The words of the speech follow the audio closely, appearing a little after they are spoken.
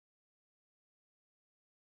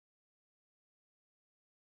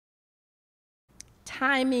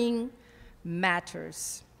Timing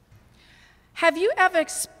matters. Have you ever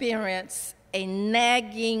experienced a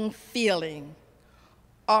nagging feeling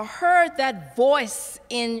or heard that voice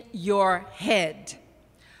in your head,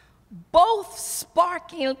 both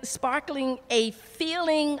sparkling a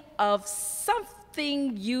feeling of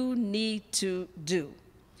something you need to do,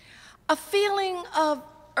 a feeling of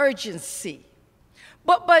urgency,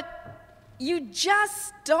 but you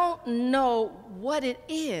just don't know what it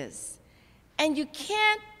is, and you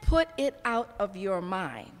can't put it out of your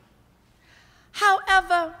mind?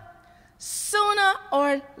 However, sooner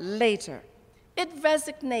or later, it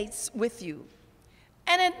resonates with you,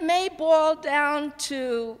 and it may boil down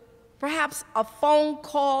to perhaps a phone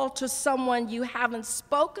call to someone you haven't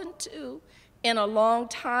spoken to in a long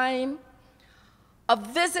time, a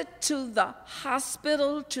visit to the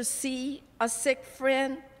hospital to see a sick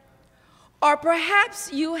friend, or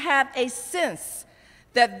perhaps you have a sense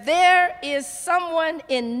that there is someone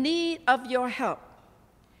in need of your help.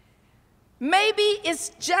 Maybe it's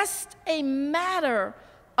just a matter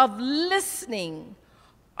of listening,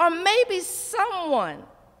 or maybe someone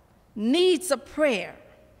needs a prayer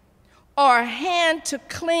or a hand to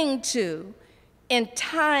cling to in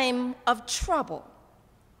time of trouble,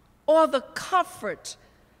 or the comfort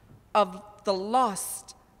of the loss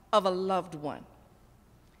of a loved one.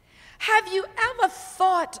 Have you ever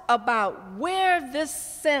thought about where this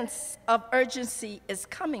sense of urgency is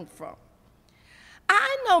coming from?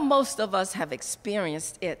 I know most of us have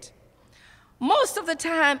experienced it. Most of the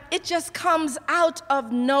time, it just comes out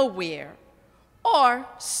of nowhere, or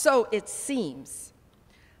so it seems.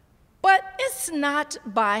 But it's not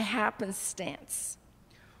by happenstance.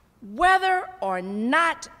 Whether or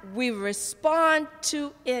not we respond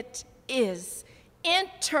to it is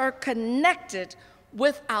interconnected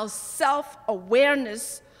with our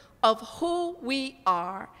self-awareness of who we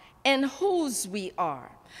are and whose we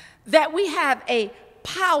are, that we have a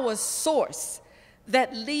power source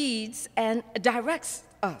that leads and directs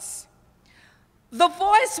us. The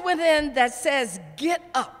voice within that says, get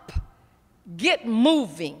up, get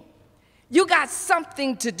moving. You got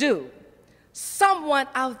something to do. Someone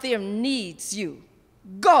out there needs you.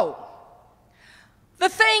 Go. The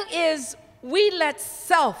thing is, we let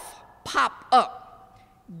self pop up,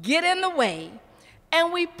 get in the way,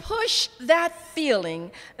 and we push that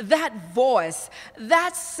feeling, that voice,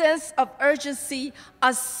 that sense of urgency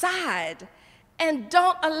aside and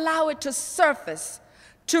don't allow it to surface,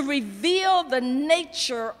 to reveal the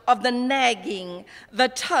nature of the nagging, the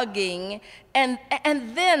tugging, and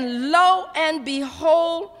then lo and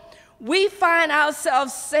behold, we find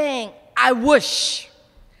ourselves saying, I wish,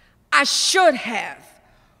 I should have,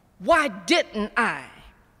 why didn't I?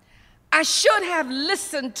 I should have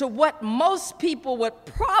listened to what most people would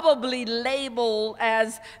probably label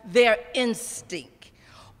as their instinct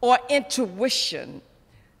or intuition,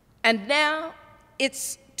 and now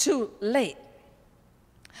it's too late.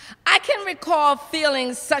 I can recall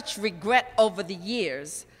feeling such regret over the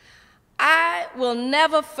years. I will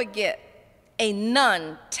never forget a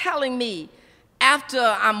nun telling me, after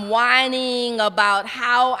I'm whining about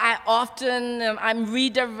how I often I'm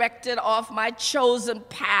redirected off my chosen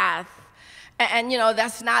path, and you know,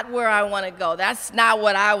 that's not where I want to go. That's not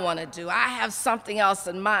what I want to do. I have something else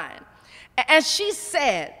in mind. And she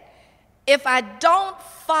said, if I don't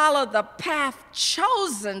follow the path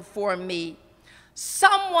chosen for me,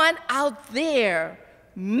 someone out there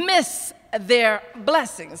miss their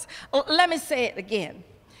blessings. Let me say it again.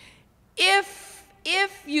 If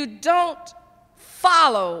you don't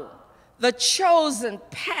follow the chosen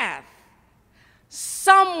path,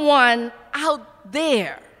 someone out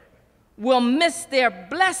there will miss their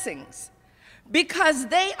blessings because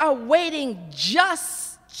they are waiting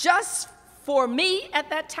just for me at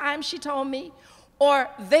that time, she told me, or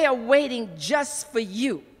they are waiting just for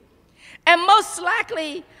you. And most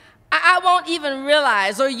likely, I won't even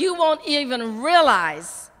realize, or you won't even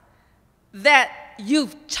realize that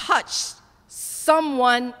you've touched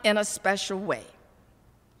someone in a special way.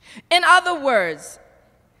 In other words,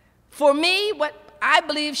 for me, what I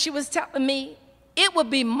believe she was telling me, it would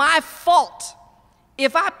be my fault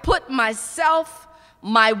if I put myself,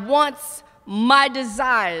 my wants, my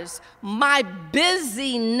desires, my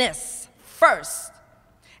busyness first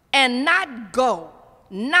and not go,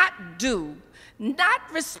 not do, not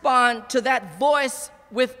respond to that voice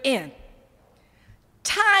within.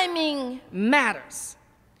 Timing matters.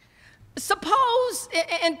 Suppose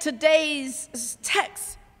in today's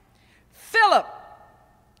text, Philip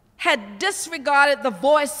had disregarded the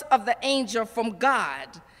voice of the angel from God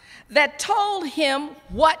that told him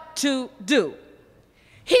what to do.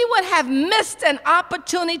 he would have missed an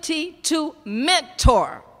opportunity to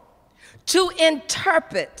mentor, to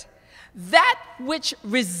interpret that which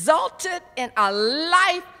resulted in a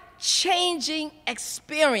life-changing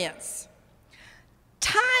experience.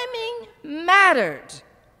 Timing mattered.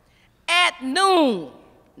 At noon,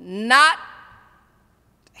 not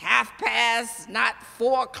half past, not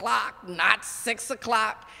 4 o'clock, not 6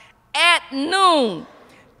 o'clock. At noon,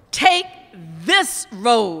 take this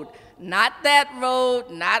road, not that road,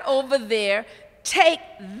 not over there. Take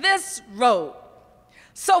this road.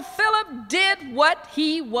 So Philip did what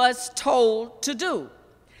he was told to do,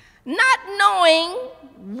 not knowing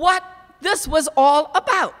what this was all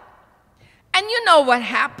about. And you know what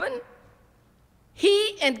happened?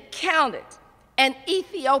 He encountered an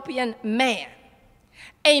Ethiopian man,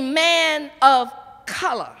 a man of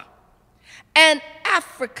color, an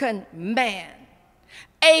African man,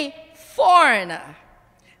 a foreigner,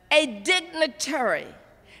 a dignitary,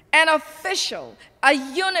 an official, a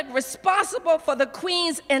eunuch responsible for the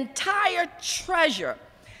queen's entire treasure,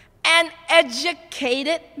 an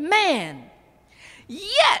educated man.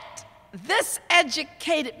 Yet, this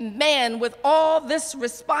educated man with all this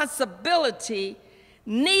responsibility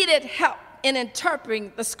needed help in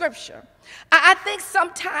interpreting the scripture. I think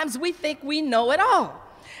sometimes we think we know it all.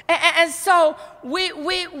 And so we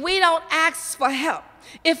don't ask for help.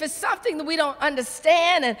 If it's something that we don't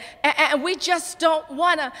understand and we just don't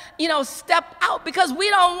want to, step out because we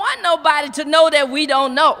don't want nobody to know that we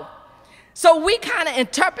don't know. So we kind of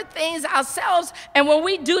interpret things ourselves, and when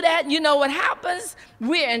we do that, you know what happens?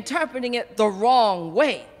 We're interpreting it the wrong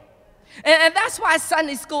way. And that's why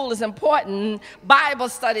Sunday school is important, Bible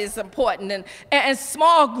study is important, and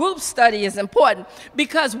small group study is important,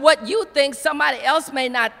 because what you think somebody else may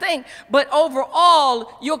not think, but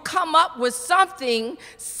overall you'll come up with something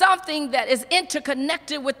that is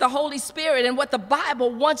interconnected with the Holy Spirit and what the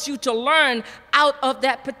Bible wants you to learn out of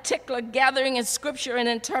that particular gathering in scripture and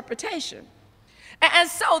interpretation. And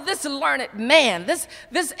so this learned man, this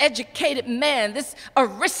educated man, this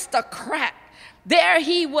aristocrat, there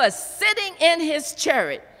he was sitting in his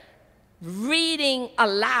chariot, reading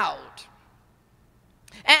aloud.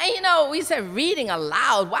 And we said reading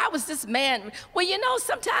aloud. Why was this man? Well,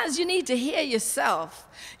 sometimes you need to hear yourself.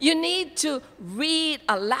 You need to read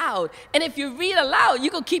aloud. And if you read aloud,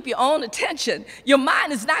 you're going to keep your own attention. Your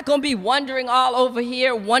mind is not going to be wandering all over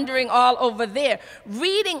here, wandering all over there.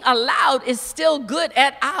 Reading aloud is still good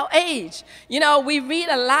at our age. We read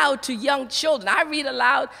aloud to young children. I read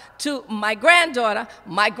aloud to my granddaughter.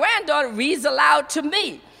 My granddaughter reads aloud to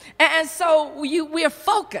me. And so we're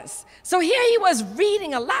focused. So here he was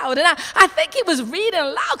reading aloud. And I think he was reading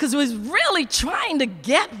aloud because he was really trying to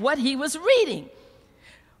get what he was reading.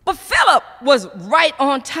 But Philip was right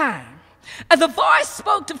on time. And the voice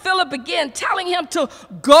spoke to Philip again, telling him to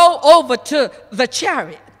go over to the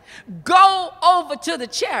chariot. Go over to the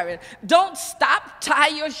chariot. Don't stop, tie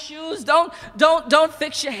your shoes. Don't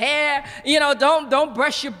fix your hair. Don't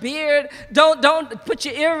brush your beard. Don't put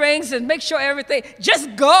your earrings and make sure everything.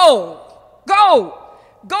 Just go.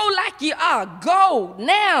 Go like you are. Go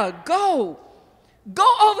now. Go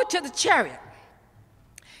over to the chariot.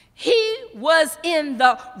 He was in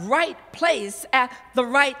the right place at the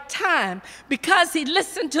right time because he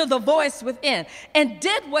listened to the voice within and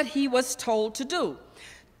did what he was told to do.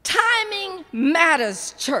 Timing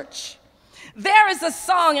matters, church. There is a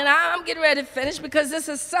song, and I'm getting ready to finish because this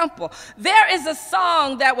is simple. There is a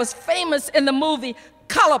song that was famous in the movie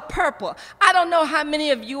Color Purple. I don't know how many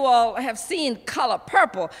of you all have seen Color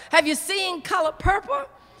Purple. Have you seen Color Purple?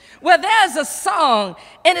 Well, there's a song,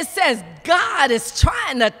 and it says, God is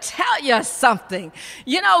trying to tell you something.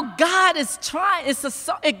 God is trying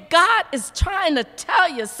to tell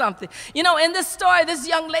you something. In this story, this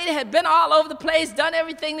young lady had been all over the place, done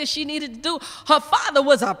everything that she needed to do. Her father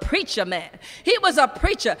was a preacher man. He was a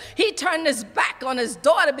preacher. He turned his back on his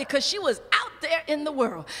daughter because she was out there in the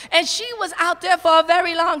world. And she was out there for a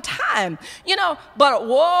very long time. But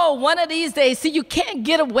whoa, one of these days, see, you can't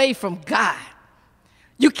get away from God.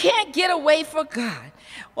 You can't get away from God.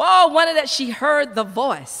 Oh, one of that, she heard the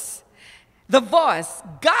voice. The voice.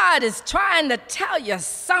 God is trying to tell you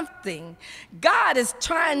something. God is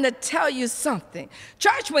trying to tell you something.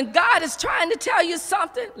 Church, when God is trying to tell you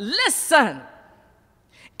something, listen.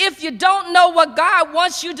 If you don't know what God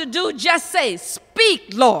wants you to do, just say,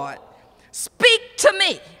 speak, Lord. Speak to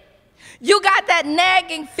me. You got that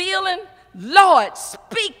nagging feeling? Lord,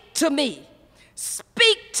 speak to me.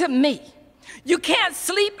 Speak to me. You can't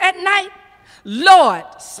sleep at night? Lord,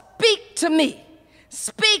 speak to me.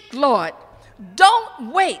 Speak, Lord.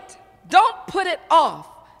 Don't wait. Don't put it off.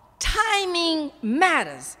 Timing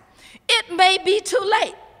matters. It may be too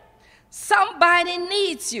late. Somebody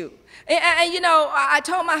needs you. And you know, I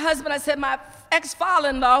told my husband, I said, my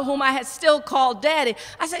ex-father-in-law, whom I had still called daddy,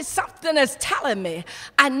 I said, something is telling me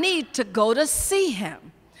I need to go to see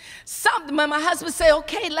him. My husband said,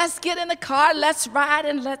 okay, let's get in the car, let's ride,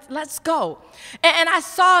 and let's go. And I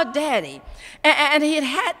saw daddy, and he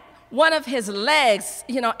had one of his legs,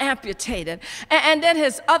 you know, amputated. And then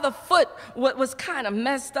his other foot was kind of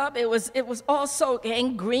messed up. It was also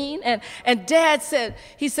gangrene. And Dad said,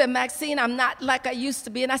 he said, Maxine, I'm not like I used to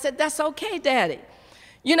be. And I said, that's okay, Daddy.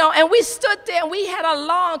 You know, and we stood there and we had a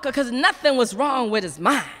long, because nothing was wrong with his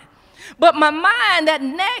mind. But my mind, that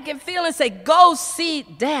nagging feeling, said, go see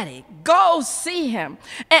Daddy. Go see him.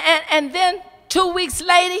 And then 2 weeks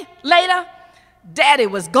later, Daddy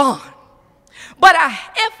was gone. But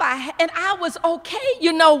I was okay.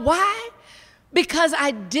 You know why? Because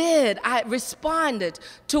I responded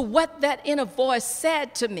to what that inner voice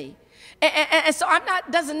said to me. And so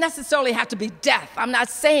doesn't necessarily have to be death. I'm not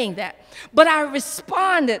saying that. But I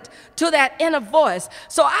responded to that inner voice.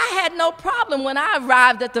 So I had no problem when I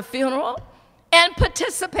arrived at the funeral and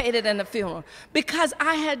participated in the funeral, because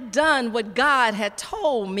I had done what God had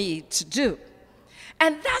told me to do.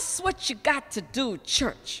 And that's what you got to do,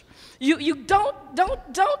 church. You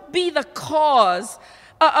don't be the cause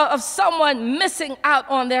of someone missing out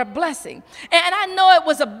on their blessing. And I know it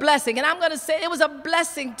was a blessing, and I'm going to say it was a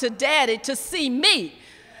blessing to Daddy to see me,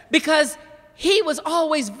 because he was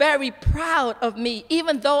always very proud of me,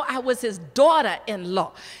 even though I was his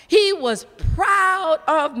daughter-in-law. He was proud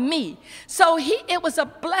of me. So it was a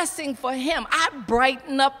blessing for him. I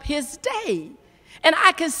brightened up his day. And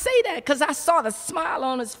I can say that because I saw the smile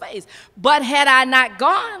on his face. But had I not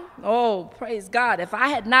gone, oh, praise God, if I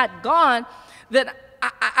had not gone, then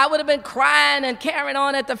I would have been crying and carrying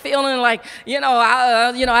on at the funeral like,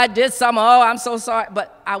 I did something, oh, I'm so sorry.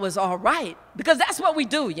 But I was all right, because that's what we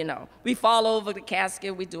do, you know. We fall over the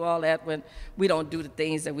casket, we do all that when we don't do the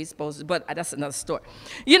things that we're supposed to, but that's another story.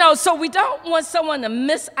 You know, so we don't want someone to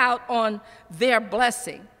miss out on their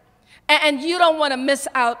blessing. And you don't want to miss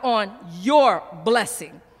out on your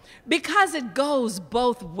blessing, because it goes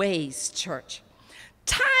both ways, church.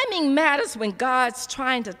 Timing matters when God's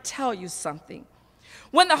trying to tell you something.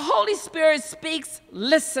 When the Holy Spirit speaks,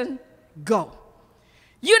 listen, go.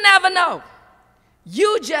 You never know.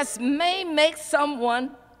 You just may make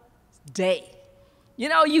someone's day. You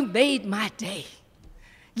know, you made my day.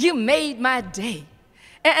 You made my day.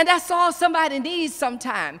 And that's all somebody needs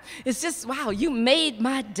sometimes. It's just, wow, you made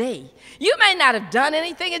my day. You may not have done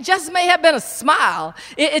anything. It just may have been a smile.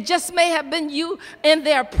 It just may have been you in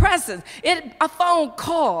their presence. A phone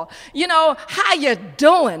call. You know, how you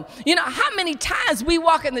doing? You know, how many times we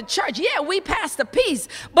walk in the church? Yeah, we pass the peace.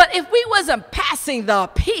 But if we wasn't passing the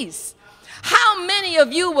peace, how many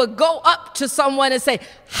of you would go up to someone and say,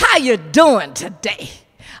 how you doing today?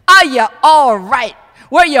 Are you all right?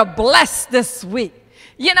 Were you blessed this week?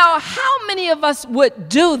 You know, how many of us would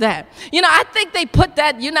do that? You know, I think they put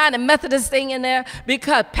that United Methodist thing in there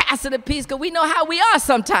because passing the peace, because we know how we are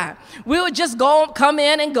sometimes. We would just come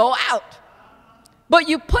in and go out. But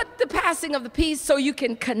you put the passing of the peace so you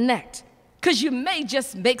can connect, because you may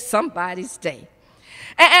just make somebody's day.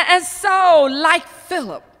 And so, like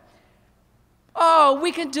Philip,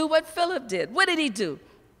 we can do what Philip did. What did he do?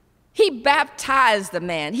 He baptized the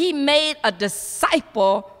man. He made a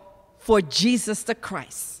disciple for Jesus the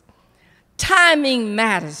Christ. Timing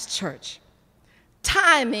matters, church.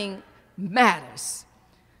 Timing matters.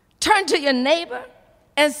 Turn to your neighbor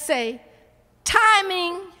and say,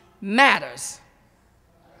 timing matters.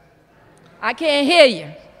 I can't hear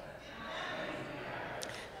you.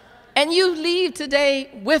 And you leave today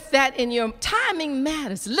with that in your timing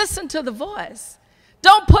matters. Listen to the voice.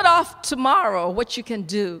 Don't put off tomorrow what you can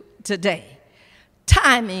do today.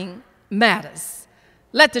 Timing matters.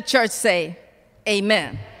 Let the church say,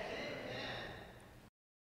 amen.